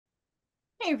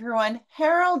Hey everyone,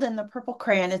 Harold and the Purple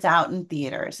Crayon is out in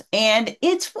theaters, and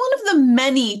it's one of the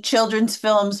many children's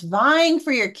films vying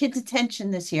for your kids'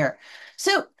 attention this year.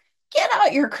 So get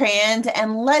out your crayons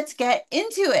and let's get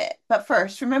into it. But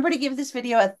first, remember to give this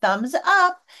video a thumbs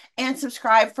up and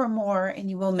subscribe for more, and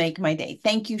you will make my day.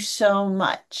 Thank you so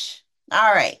much.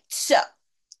 All right, so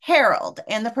Harold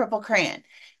and the Purple Crayon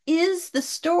is the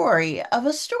story of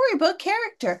a storybook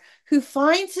character who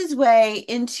finds his way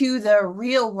into the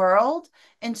real world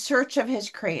in search of his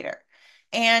creator.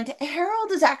 And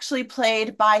Harold is actually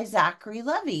played by Zachary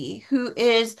Levi, who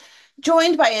is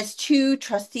joined by his two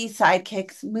trusty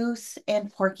sidekicks, Moose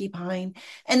and Porcupine.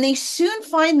 And they soon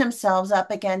find themselves up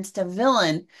against a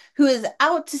villain who is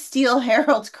out to steal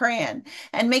Harold's crayon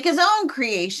and make his own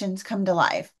creations come to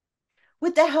life.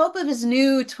 With the help of his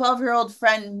new 12-year-old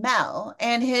friend Mel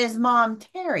and his mom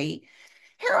Terry,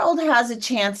 Harold has a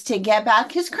chance to get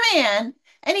back his crayon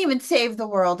and even save the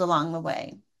world along the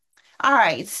way. All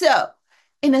right, so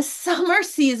in a summer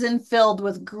season filled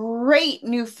with great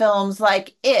new films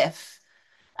like If,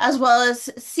 as well as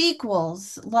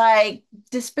sequels like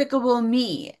Despicable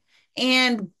Me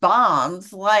and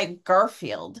bombs like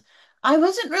Garfield, I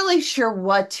wasn't really sure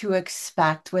what to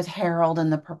expect with Harold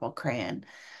and the Purple Crayon.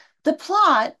 The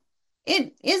plot,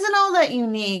 it isn't all that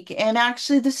unique, and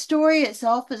actually the story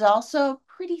itself is also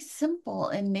pretty simple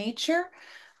in nature,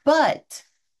 but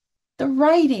the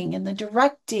writing and the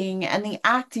directing and the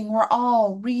acting were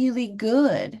all really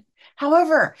good.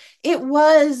 However, it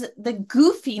was the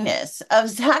goofiness of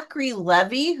Zachary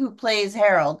Levi, who plays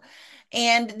Harold,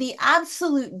 and the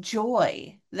absolute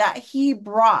joy that he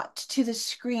brought to the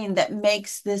screen that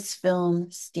makes this film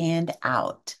stand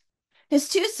out. His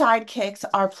two sidekicks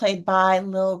are played by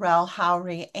Lil Rel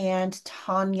Howery and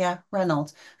Tanya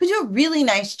Reynolds, who do a really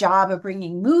nice job of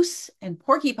bringing Moose and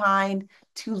Porcupine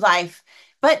to life,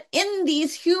 but in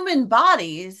these human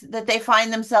bodies that they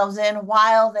find themselves in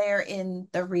while they're in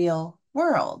the real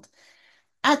world.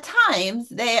 At times,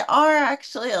 they are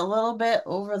actually a little bit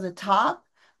over the top,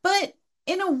 but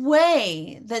in a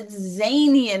way that's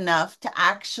zany enough to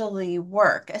actually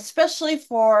work, especially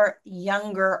for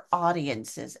younger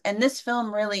audiences. And this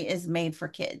film really is made for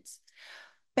kids.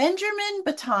 Benjamin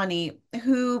Bottani,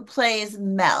 who plays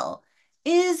Mel,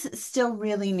 is still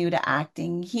really new to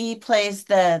acting. He plays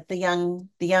the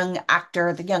young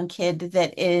actor, the young kid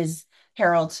that is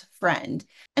Harold's friend.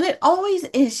 And it always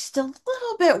is just a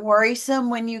little bit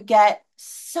worrisome when you get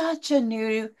such a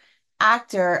new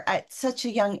actor at such a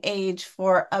young age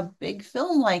for a big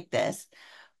film like this.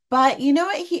 But you know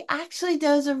what? He actually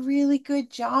does a really good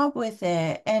job with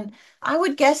it. And I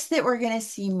would guess that we're going to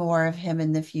see more of him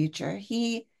in the future.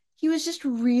 He was just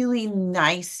really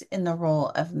nice in the role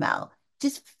of Mel.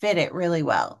 Just fit it really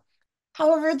well.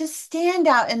 However, the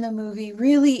standout in the movie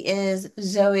really is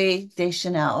Zooey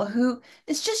Deschanel, who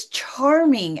is just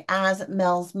charming as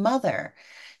Mel's mother.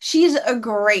 She's a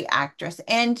great actress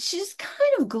and she just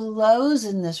kind of glows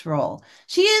in this role.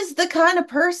 She is the kind of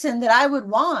person that I would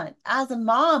want as a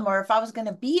mom, or if I was going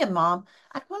to be a mom,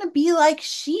 I'd want to be like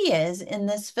she is in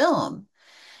this film.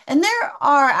 And there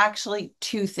are actually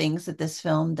two things that this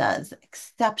film does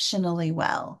exceptionally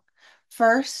well.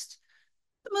 First,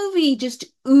 the movie just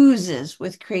oozes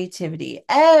with creativity.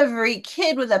 Every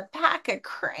kid with a pack of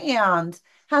crayons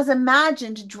has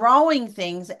imagined drawing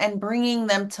things and bringing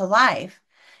them to life.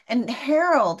 And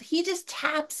Harold, he just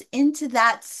taps into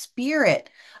that spirit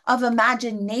of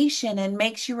imagination and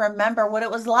makes you remember what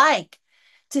it was like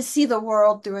to see the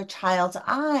world through a child's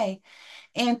eye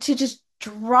and to just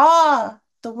draw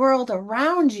the world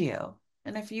around you.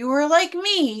 And if you were like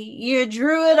me, you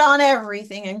drew it on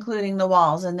everything, including the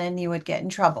walls, and then you would get in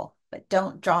trouble. But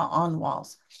don't draw on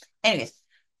walls. Anyways,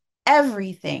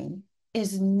 everything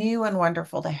is new and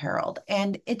wonderful to Harold.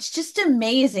 And it's just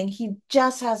amazing. He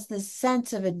just has this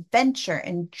sense of adventure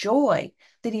and joy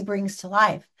that he brings to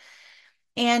life.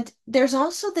 And there's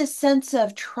also this sense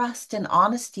of trust and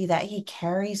honesty that he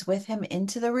carries with him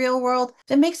into the real world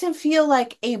that makes him feel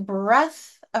like a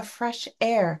breath of fresh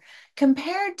air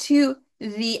compared to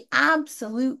the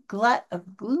absolute glut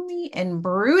of gloomy and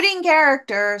brooding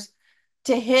characters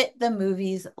to hit the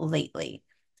movies lately.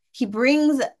 He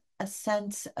brings a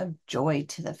sense of joy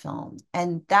to the film,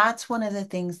 and that's one of the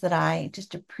things that I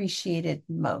just appreciated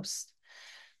most.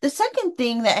 The second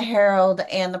thing that Harold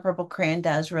and the Purple Crayon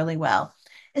does really well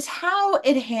is how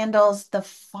it handles the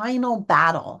final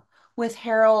battle with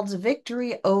Harold's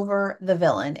victory over the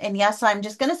villain. And yes, I'm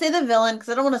just going to say the villain because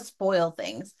I don't want to spoil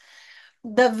things.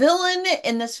 The villain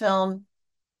in this film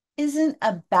isn't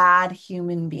a bad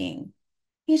human being.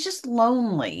 He's just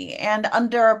lonely and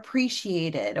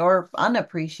underappreciated or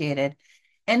unappreciated.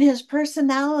 and his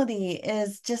personality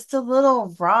is just a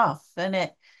little rough, and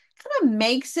it kind of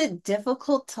makes it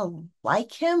difficult to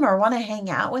like him or want to hang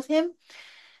out with him.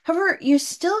 However, you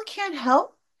still can't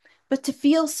help but to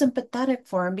feel sympathetic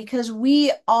for him because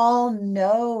we all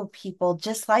know people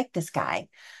just like this guy.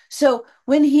 So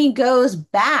when he goes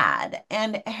bad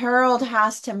and Harold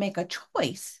has to make a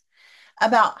choice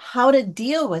about how to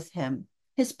deal with him,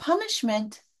 his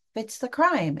punishment fits the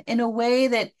crime in a way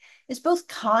that is both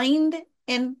kind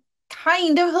and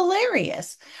kind of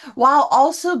hilarious, while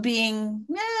also being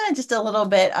just a little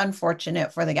bit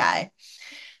unfortunate for the guy.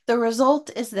 The result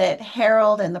is that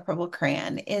Harold and the Purple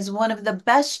Crayon is one of the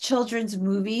best children's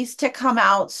movies to come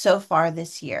out so far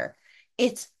this year.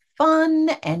 It's fun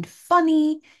and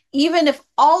funny, even if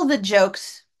all the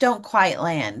jokes don't quite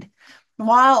land,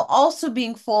 while also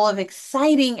being full of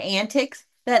exciting antics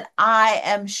that I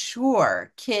am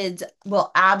sure kids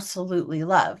will absolutely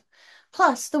love.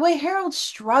 Plus, the way Harold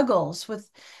struggles with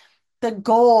the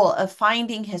goal of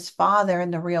finding his father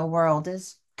in the real world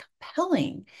is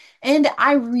compelling. And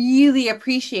I really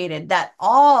appreciated that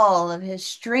all of his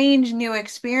strange new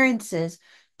experiences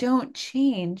don't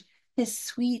change his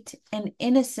sweet and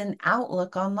innocent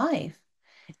outlook on life.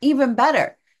 Even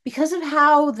better, because of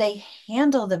how they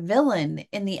handle the villain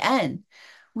in the end,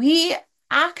 we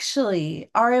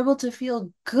actually are able to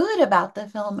feel good about the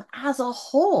film as a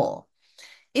whole.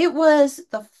 It was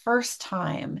the first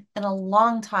time in a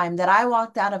long time that I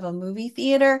walked out of a movie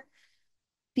theater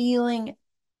feeling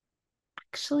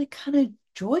actually kind of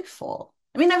joyful.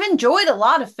 I mean, I've enjoyed a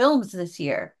lot of films this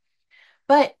year,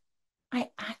 but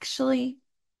I actually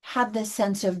had this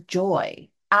sense of joy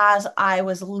as I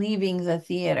was leaving the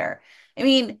theater. I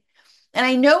mean, and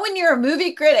I know when you're a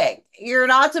movie critic, you're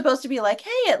not supposed to be like,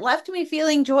 hey, it left me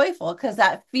feeling joyful because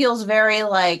that feels very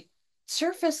like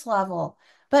surface level.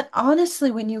 But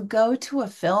honestly, when you go to a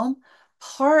film,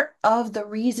 part of the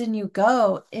reason you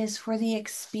go is for the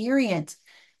experience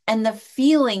and the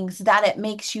feelings that it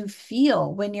makes you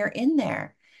feel when you're in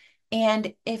there.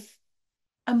 And if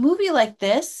a movie like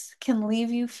this can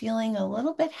leave you feeling a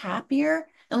little bit happier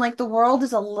and like the world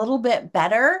is a little bit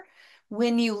better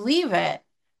when you leave it,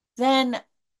 then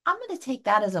I'm going to take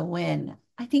that as a win.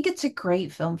 I think it's a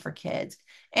great film for kids.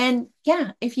 And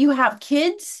yeah, if you have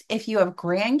kids, if you have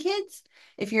grandkids,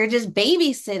 if you're just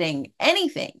babysitting,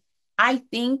 anything, I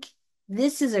think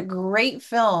this is a great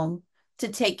film to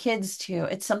take kids to.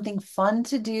 It's something fun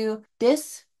to do.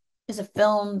 This is a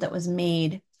film that was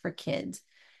made for kids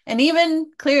and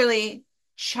even clearly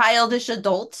childish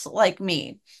adults like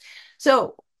me.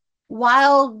 So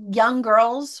while young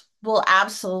girls will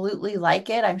absolutely like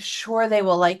it, I'm sure they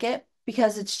will like it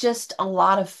because it's just a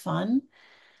lot of fun.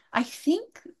 I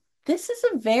think this is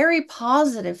a very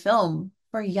positive film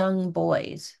for young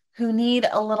boys who need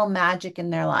a little magic in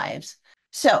their lives.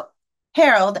 So,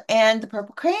 Harold and the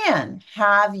Purple Crayon,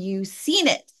 have you seen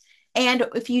it? And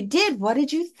if you did, what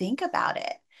did you think about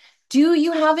it? Do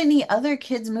you have any other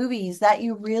kids' movies that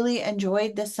you really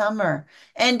enjoyed this summer?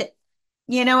 And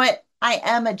you know what? I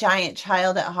am a giant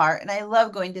child at heart and I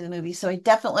love going to the movies. So I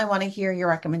definitely want to hear your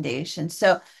recommendations.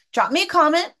 So drop me a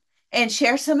comment and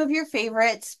share some of your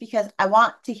favorites because I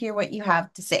want to hear what you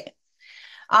have to say.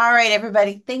 All right,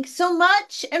 everybody. Thanks so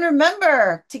much. And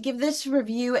remember to give this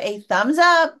review a thumbs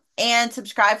up and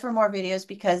subscribe for more videos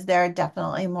because there are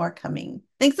definitely more coming.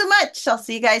 Thanks so much. I'll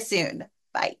see you guys soon.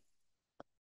 Bye.